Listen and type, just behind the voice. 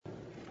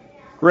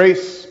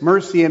Grace,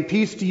 mercy, and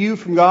peace to you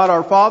from God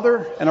our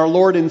Father and our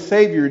Lord and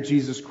Savior,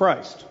 Jesus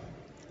Christ.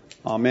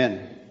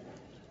 Amen.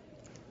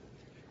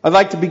 I'd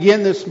like to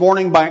begin this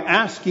morning by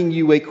asking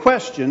you a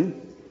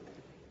question.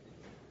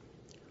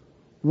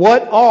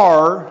 What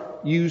are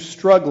you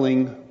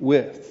struggling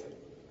with?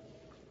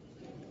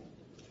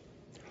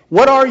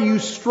 What are you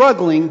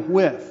struggling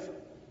with?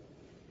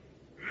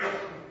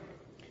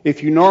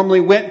 If you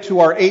normally went to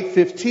our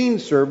 8:15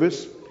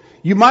 service,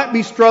 you might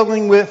be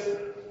struggling with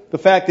the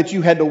fact that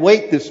you had to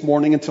wait this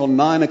morning until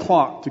 9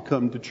 o'clock to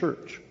come to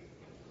church.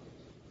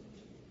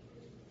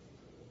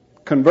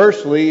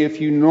 Conversely,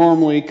 if you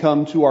normally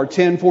come to our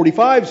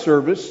 10:45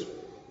 service,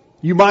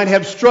 you might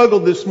have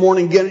struggled this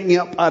morning getting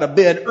up out of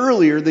bed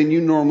earlier than you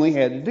normally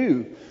had to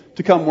do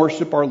to come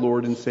worship our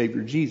Lord and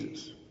Savior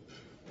Jesus.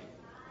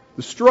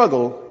 The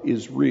struggle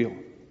is real.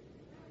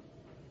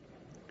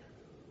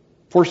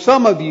 For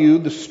some of you,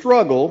 the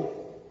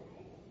struggle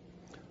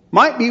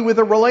might be with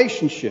a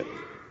relationship.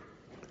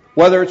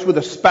 Whether it's with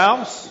a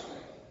spouse,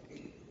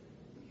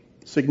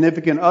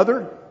 significant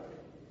other,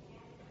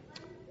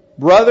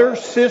 brother,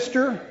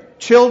 sister,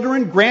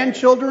 children,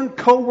 grandchildren,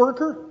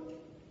 co-worker.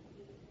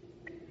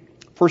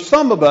 For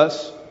some of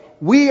us,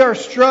 we are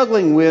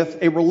struggling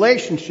with a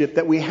relationship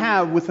that we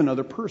have with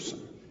another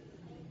person.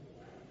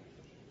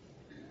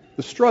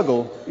 The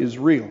struggle is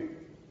real.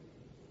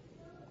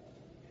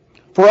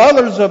 For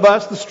others of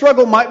us, the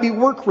struggle might be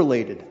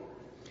work-related.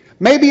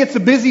 Maybe it's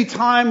a busy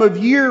time of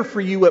year for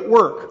you at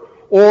work.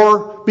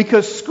 Or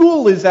because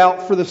school is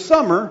out for the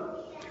summer,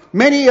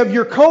 many of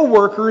your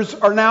co-workers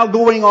are now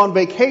going on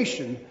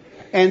vacation.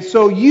 And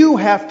so you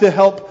have to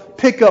help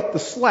pick up the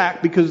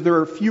slack because there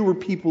are fewer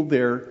people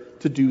there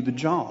to do the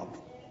job.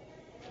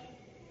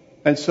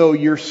 And so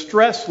your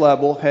stress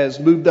level has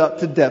moved up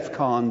to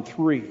DEFCON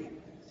 3.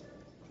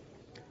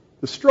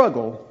 The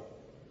struggle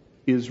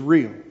is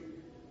real.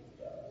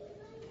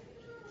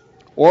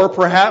 Or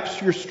perhaps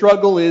your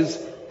struggle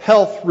is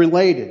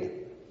health-related.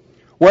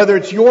 Whether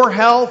it's your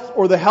health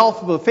or the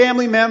health of a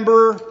family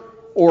member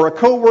or a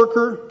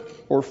coworker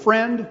or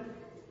friend,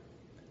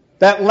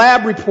 that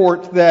lab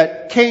report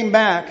that came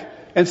back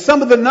and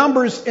some of the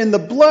numbers in the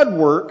blood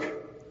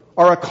work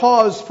are a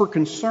cause for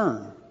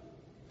concern.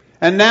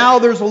 And now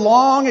there's a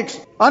long,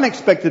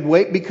 unexpected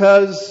wait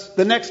because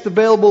the next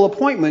available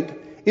appointment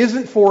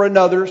isn't for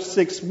another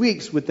 6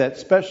 weeks with that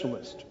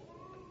specialist.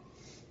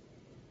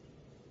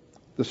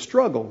 The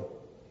struggle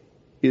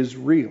is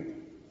real.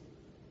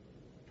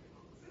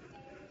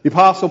 The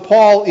Apostle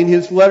Paul, in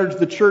his letter to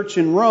the church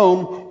in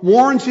Rome,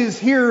 warns his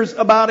hearers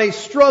about a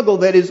struggle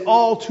that is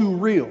all too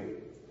real.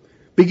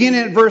 Beginning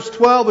at verse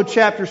 12 of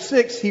chapter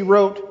 6, he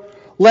wrote,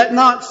 "Let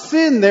not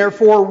sin,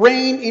 therefore,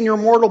 reign in your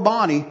mortal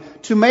body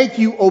to make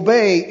you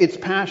obey its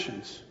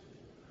passions.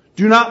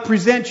 Do not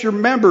present your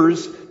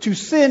members to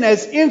sin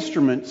as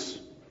instruments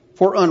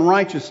for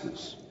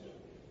unrighteousness."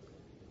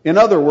 In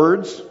other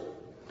words,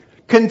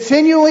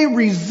 continually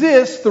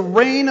resist the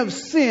reign of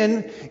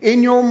sin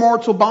in your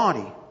mortal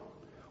body,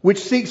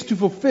 which seeks to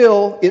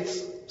fulfill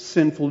its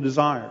sinful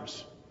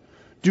desires.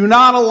 Do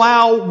not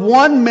allow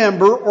one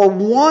member or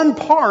one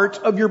part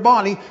of your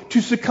body to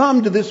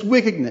succumb to this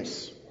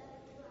wickedness.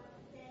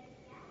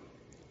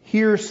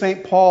 Here,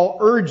 St. Paul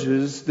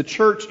urges the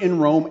church in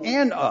Rome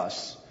and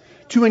us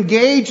to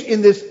engage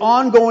in this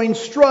ongoing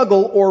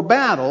struggle or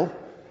battle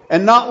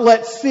and not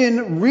let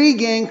sin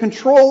regain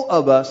control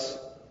of us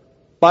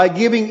by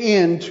giving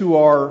in to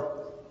our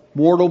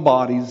mortal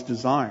body's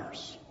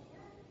desires.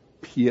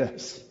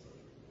 Yes.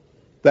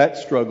 That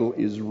struggle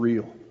is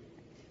real.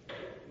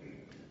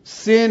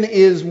 Sin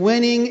is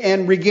winning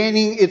and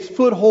regaining its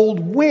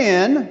foothold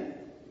when,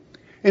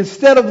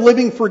 instead of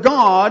living for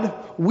God,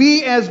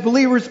 we as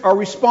believers are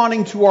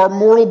responding to our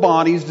mortal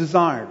body's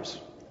desires.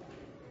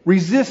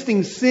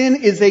 Resisting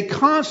sin is a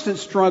constant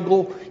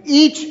struggle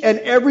each and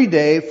every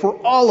day for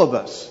all of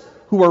us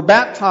who are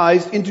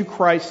baptized into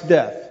Christ's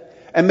death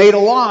and made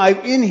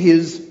alive in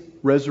His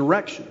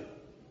resurrection.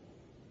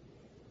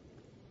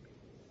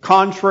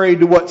 Contrary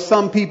to what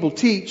some people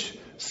teach,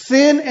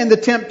 sin and the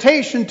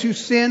temptation to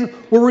sin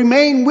will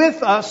remain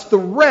with us the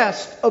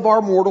rest of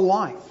our mortal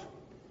life.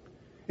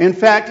 In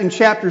fact, in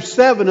chapter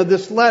 7 of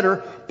this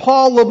letter,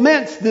 Paul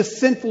laments this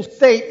sinful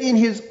state in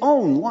his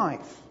own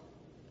life,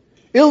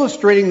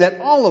 illustrating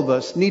that all of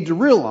us need to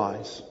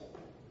realize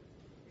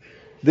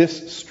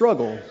this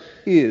struggle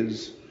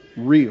is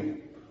real.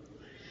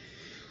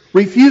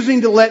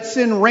 Refusing to let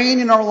sin reign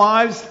in our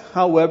lives,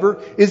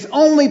 however, is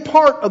only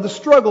part of the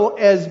struggle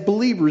as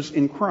believers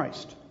in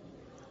Christ.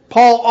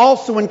 Paul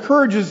also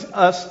encourages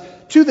us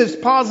to this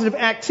positive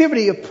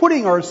activity of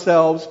putting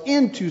ourselves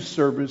into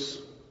service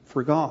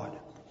for God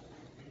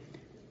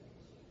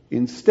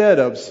instead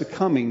of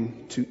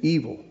succumbing to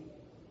evil.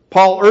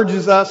 Paul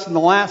urges us in the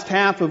last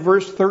half of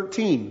verse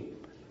 13,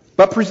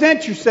 "But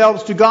present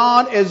yourselves to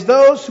God as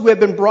those who have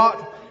been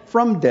brought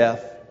from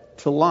death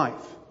to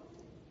life,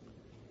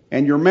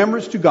 and your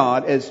members to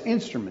God as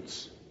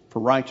instruments for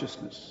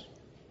righteousness."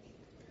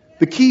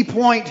 The key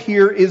point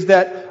here is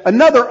that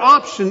another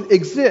option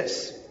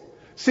exists.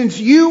 Since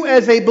you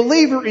as a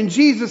believer in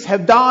Jesus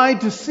have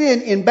died to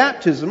sin in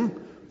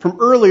baptism, from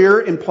earlier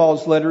in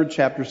Paul's letter in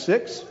chapter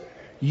 6,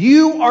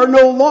 you are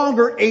no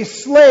longer a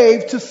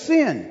slave to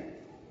sin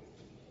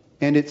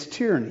and its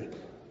tyranny.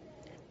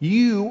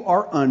 You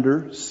are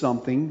under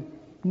something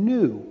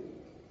new.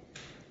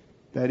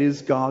 That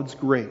is God's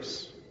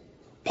grace.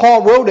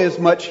 Paul wrote as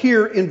much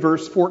here in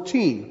verse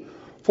 14.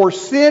 For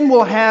sin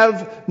will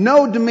have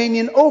no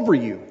dominion over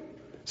you,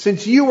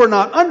 since you are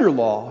not under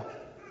law,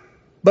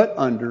 but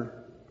under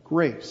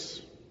grace.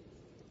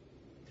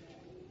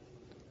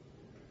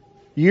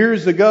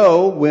 Years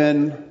ago,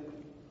 when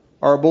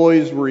our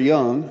boys were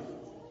young,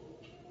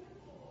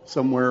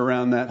 somewhere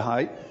around that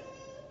height,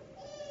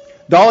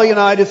 Dolly and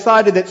I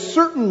decided that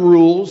certain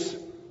rules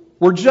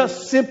were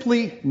just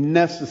simply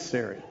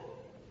necessary.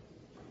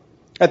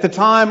 At the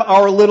time,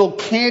 our little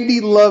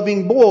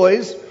candy-loving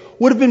boys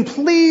would have been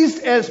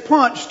pleased as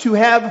punch to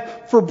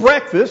have for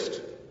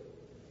breakfast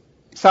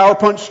Sour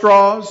Punch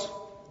straws,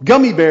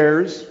 gummy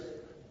bears,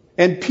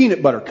 and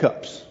peanut butter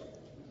cups.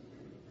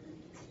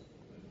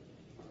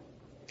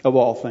 Of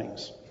all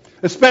things.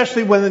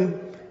 Especially when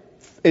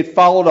it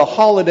followed a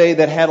holiday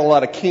that had a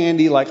lot of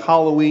candy, like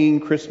Halloween,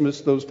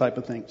 Christmas, those type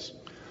of things.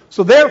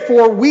 So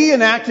therefore, we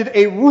enacted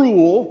a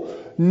rule: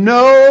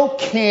 no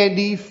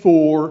candy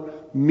for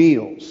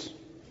meals.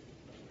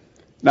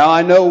 Now,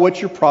 I know what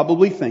you're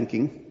probably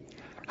thinking.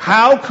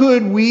 How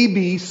could we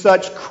be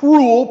such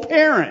cruel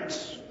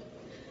parents?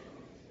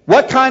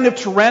 What kind of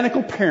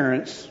tyrannical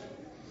parents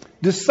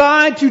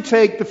decide to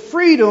take the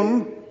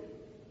freedom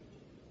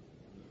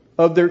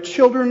of their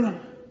children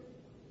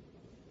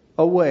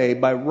away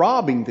by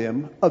robbing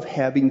them of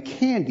having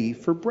candy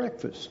for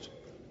breakfast?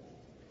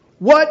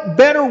 What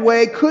better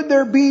way could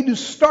there be to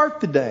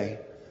start the day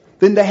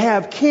than to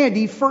have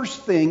candy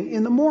first thing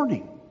in the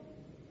morning?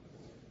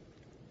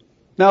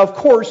 Now, of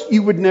course,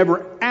 you would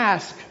never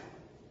ask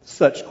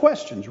such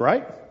questions,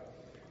 right?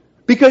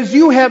 Because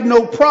you have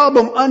no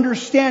problem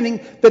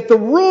understanding that the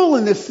rule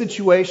in this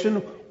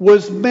situation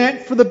was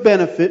meant for the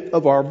benefit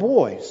of our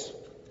boys.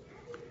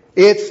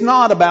 It's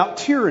not about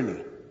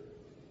tyranny.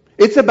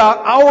 It's about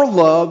our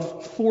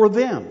love for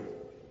them.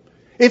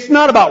 It's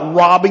not about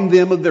robbing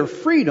them of their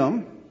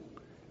freedom.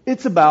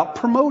 It's about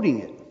promoting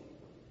it.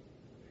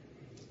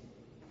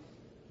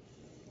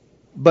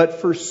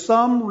 But for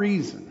some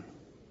reason,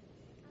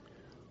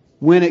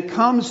 when it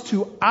comes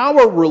to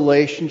our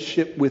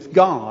relationship with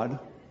God,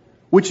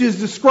 which is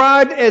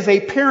described as a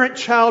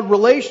parent-child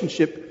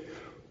relationship,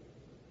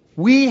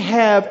 we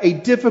have a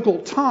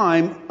difficult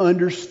time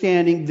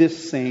understanding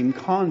this same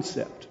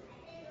concept.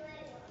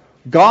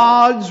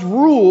 God's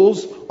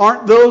rules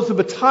aren't those of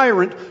a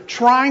tyrant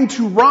trying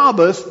to rob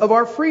us of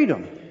our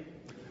freedom.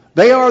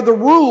 They are the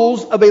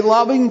rules of a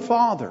loving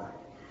Father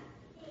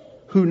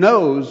who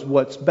knows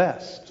what's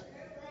best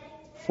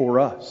for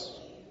us.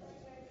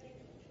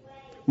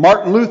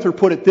 Martin Luther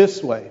put it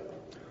this way: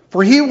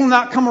 for he will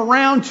not come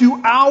around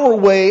to our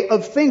way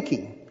of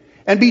thinking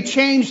and be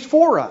changed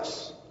for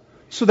us,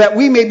 so that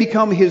we may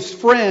become his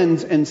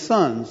friends and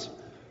sons.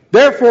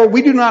 Therefore,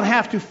 we do not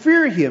have to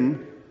fear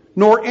him,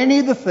 nor any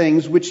of the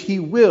things which he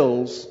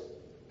wills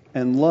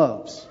and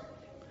loves.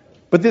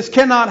 But this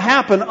cannot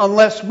happen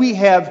unless we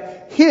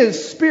have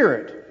his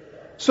Spirit,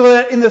 so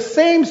that in the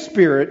same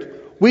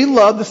Spirit we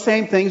love the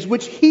same things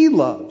which he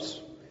loves,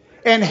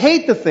 and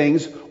hate the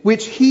things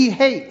which he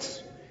hates,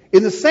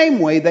 in the same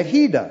way that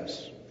he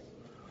does.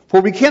 For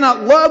we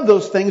cannot love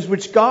those things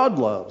which God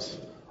loves,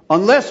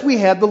 unless we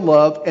have the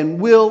love and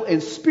will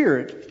and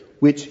spirit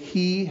which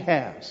he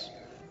has.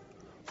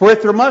 For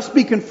if there must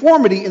be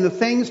conformity in the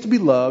things to be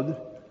loved,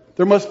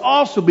 there must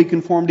also be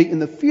conformity in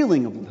the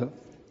feeling of love.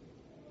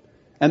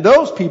 And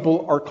those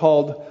people are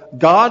called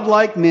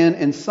God-like men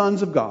and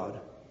sons of God,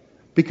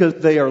 because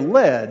they are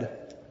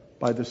led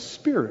by the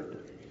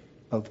Spirit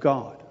of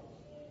God.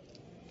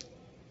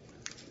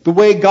 The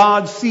way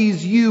God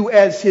sees you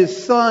as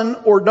his son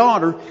or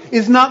daughter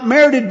is not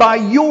merited by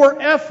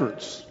your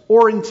efforts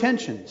or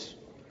intentions.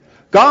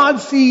 God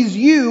sees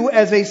you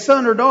as a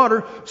son or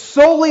daughter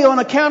solely on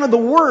account of the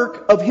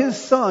work of his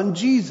Son,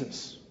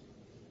 Jesus.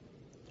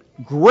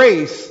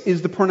 Grace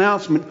is the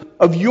pronouncement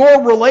of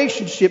your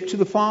relationship to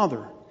the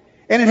Father,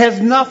 and it has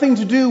nothing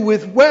to do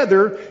with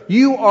whether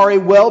you are a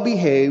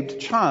well-behaved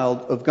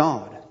child of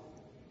God.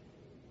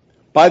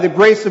 By the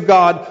grace of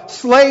God,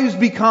 slaves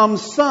become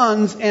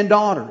sons and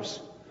daughters.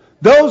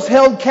 Those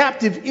held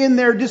captive in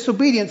their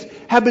disobedience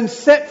have been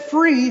set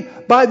free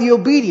by the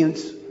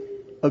obedience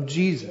of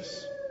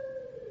Jesus.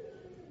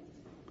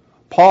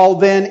 Paul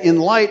then,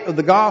 in light of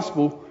the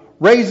gospel,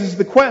 raises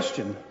the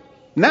question,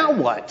 now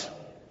what?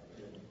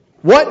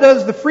 What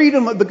does the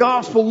freedom of the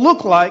gospel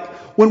look like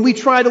when we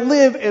try to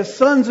live as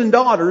sons and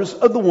daughters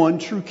of the one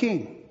true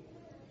King?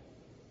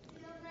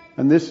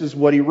 And this is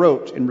what he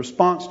wrote in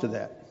response to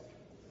that.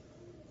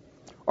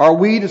 Are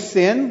we to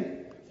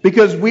sin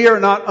because we are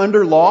not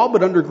under law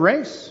but under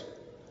grace?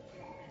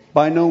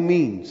 By no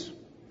means.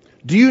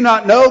 Do you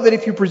not know that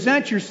if you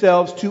present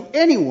yourselves to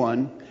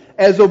anyone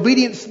as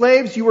obedient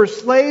slaves, you are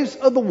slaves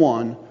of the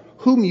one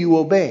whom you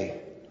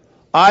obey,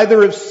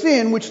 either of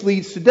sin, which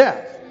leads to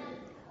death,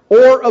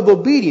 or of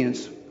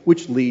obedience,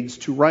 which leads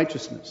to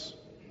righteousness.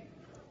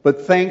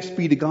 But thanks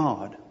be to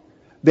God,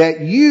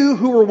 that you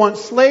who were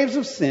once slaves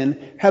of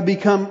sin have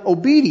become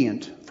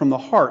obedient from the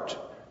heart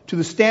to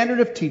the standard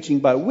of teaching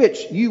by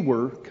which you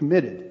were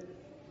committed.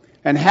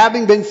 And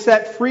having been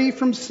set free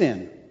from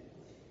sin,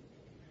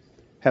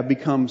 have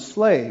become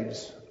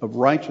slaves of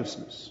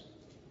righteousness.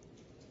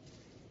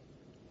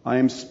 I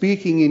am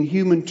speaking in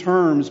human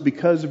terms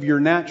because of your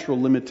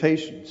natural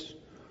limitations.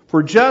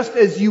 For just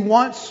as you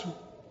once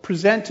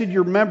presented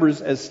your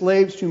members as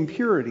slaves to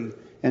impurity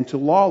and to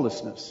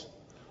lawlessness,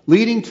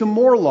 leading to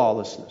more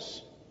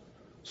lawlessness,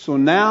 so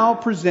now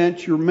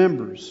present your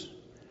members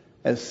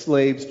as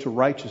slaves to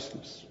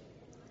righteousness,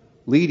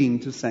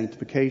 leading to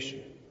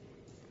sanctification.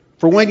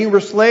 For when you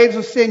were slaves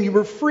of sin, you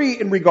were free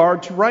in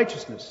regard to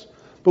righteousness.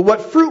 But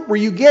what fruit were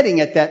you getting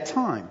at that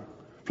time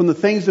from the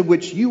things of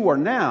which you are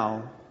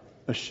now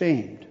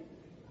ashamed?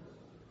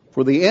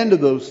 For the end of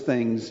those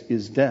things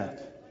is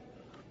death.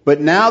 But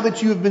now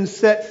that you have been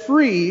set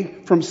free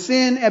from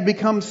sin and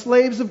become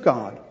slaves of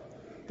God,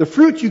 the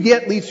fruit you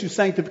get leads to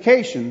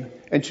sanctification,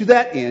 and to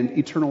that end,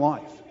 eternal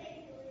life.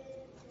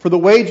 For the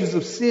wages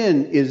of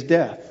sin is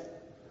death,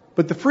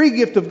 but the free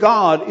gift of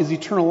God is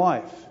eternal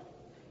life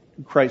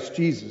in Christ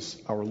Jesus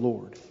our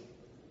Lord.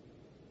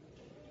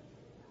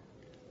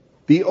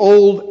 The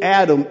old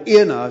Adam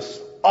in us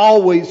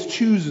always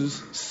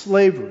chooses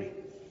slavery.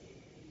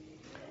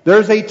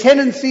 There's a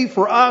tendency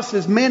for us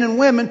as men and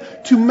women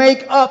to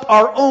make up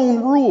our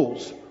own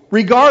rules,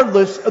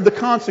 regardless of the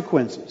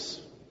consequences.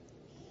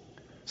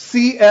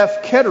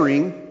 C.F.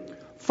 Kettering,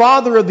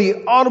 father of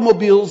the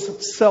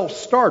automobile's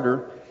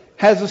self-starter,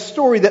 has a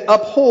story that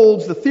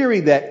upholds the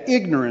theory that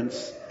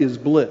ignorance is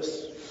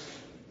bliss.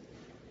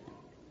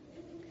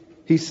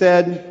 He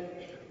said,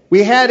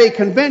 "We had a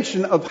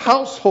convention of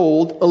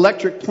household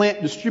electric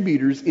plant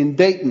distributors in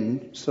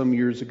Dayton some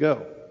years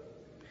ago.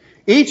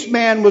 Each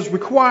man was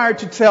required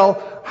to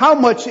tell how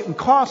much it would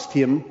cost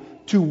him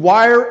to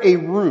wire a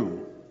room.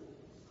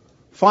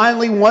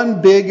 Finally,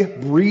 one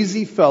big,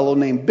 breezy fellow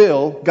named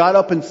Bill got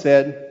up and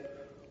said,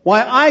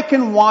 'Why, I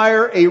can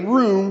wire a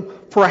room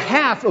for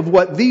half of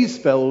what these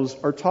fellows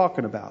are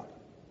talking about.'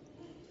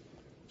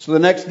 So the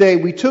next day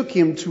we took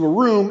him to a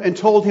room and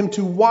told him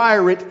to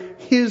wire it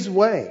his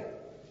way.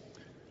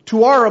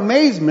 To our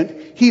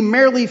amazement, he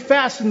merely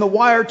fastened the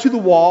wire to the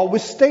wall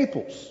with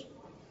staples.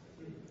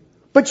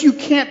 'But you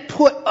can't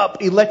put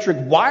up electric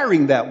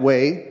wiring that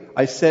way,'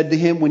 I said to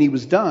him when he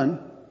was done.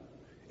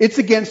 'It's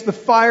against the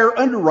fire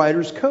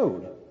underwriter's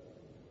code.'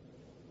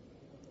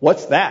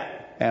 'What's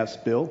that?'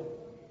 asked Bill.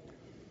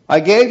 I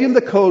gave him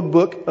the code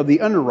book of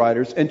the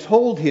underwriters and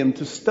told him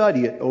to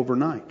study it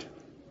overnight.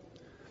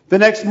 The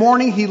next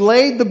morning he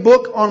laid the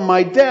book on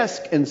my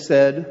desk and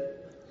said,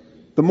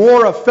 'The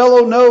more a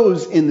fellow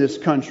knows in this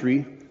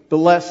country, the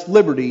less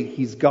liberty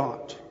he's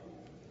got.'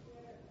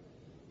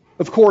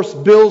 Of course,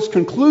 Bill's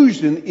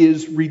conclusion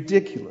is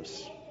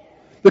ridiculous.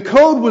 The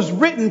code was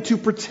written to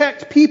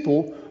protect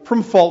people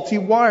from faulty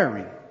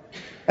wiring.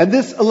 And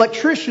this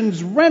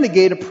electrician's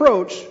renegade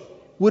approach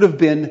would have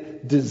been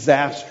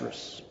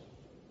disastrous.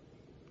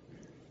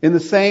 In the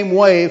same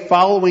way,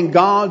 following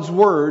God's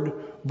word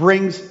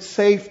brings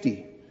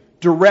safety,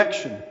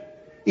 direction,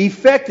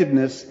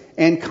 effectiveness,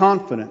 and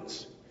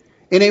confidence.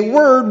 In a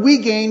word, we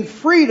gain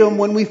freedom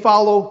when we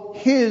follow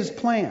His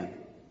plan.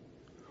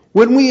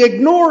 When we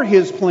ignore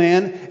His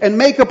plan and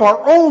make up our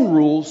own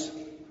rules,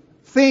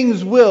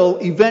 things will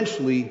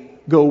eventually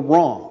go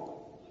wrong.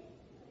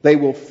 They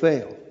will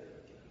fail.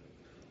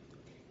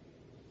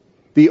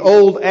 The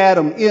old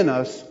Adam in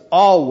us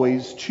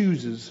always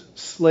chooses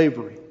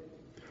slavery.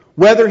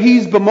 Whether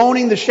he's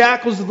bemoaning the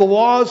shackles of the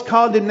law's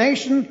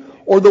condemnation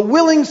or the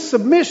willing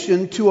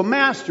submission to a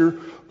master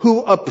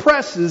who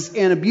oppresses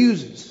and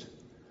abuses,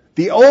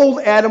 the old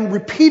Adam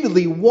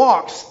repeatedly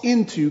walks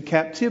into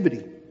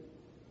captivity.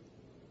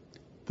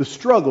 The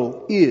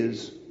struggle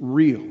is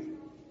real.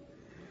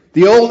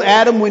 The old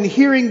Adam, when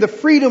hearing the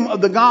freedom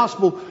of the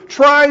gospel,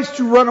 tries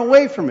to run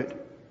away from it,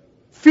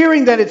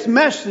 fearing that its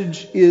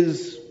message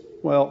is,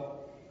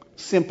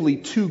 simply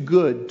too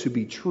good to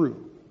be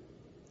true.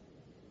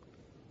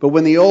 But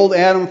when the old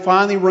Adam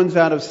finally runs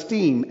out of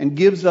steam and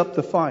gives up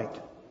the fight,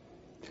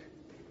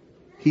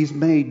 he's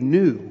made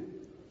new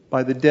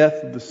by the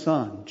death of the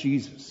Son,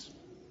 Jesus.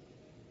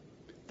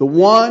 The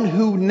one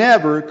who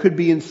never could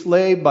be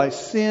enslaved by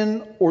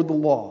sin or the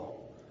law.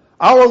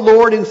 Our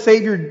Lord and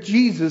Savior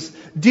Jesus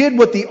did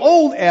what the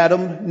old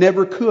Adam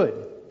never could.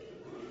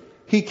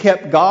 He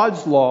kept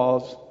God's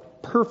laws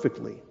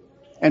perfectly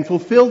and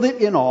fulfilled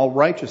it in all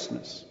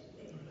righteousness.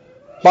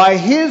 By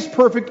His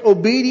perfect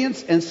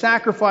obedience and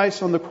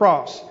sacrifice on the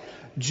cross,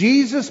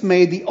 Jesus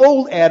made the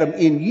old Adam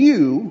in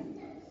you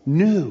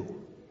new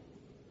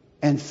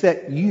and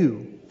set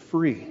you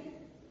free.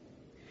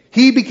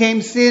 He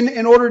became sin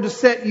in order to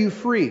set you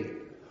free.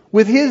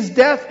 With His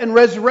death and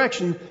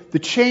resurrection, the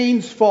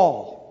chains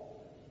fall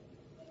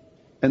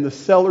and the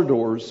cellar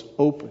doors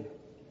open.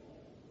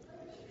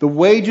 The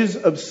wages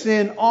of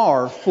sin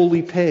are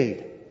fully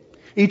paid.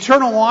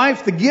 Eternal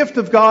life, the gift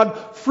of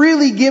God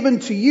freely given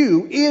to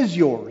you, is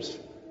yours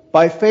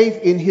by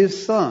faith in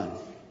His Son,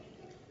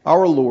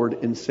 our Lord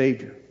and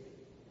Savior.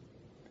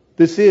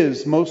 This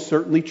is most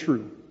certainly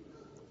true.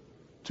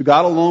 To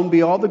God alone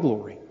be all the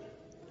glory.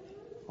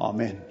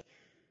 Amen.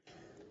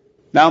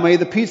 Now may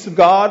the peace of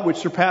God, which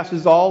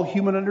surpasses all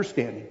human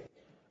understanding,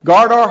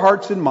 guard our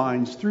hearts and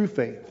minds through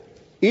faith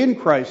in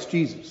Christ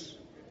Jesus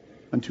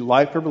unto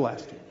life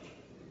everlasting.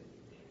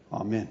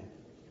 Amen.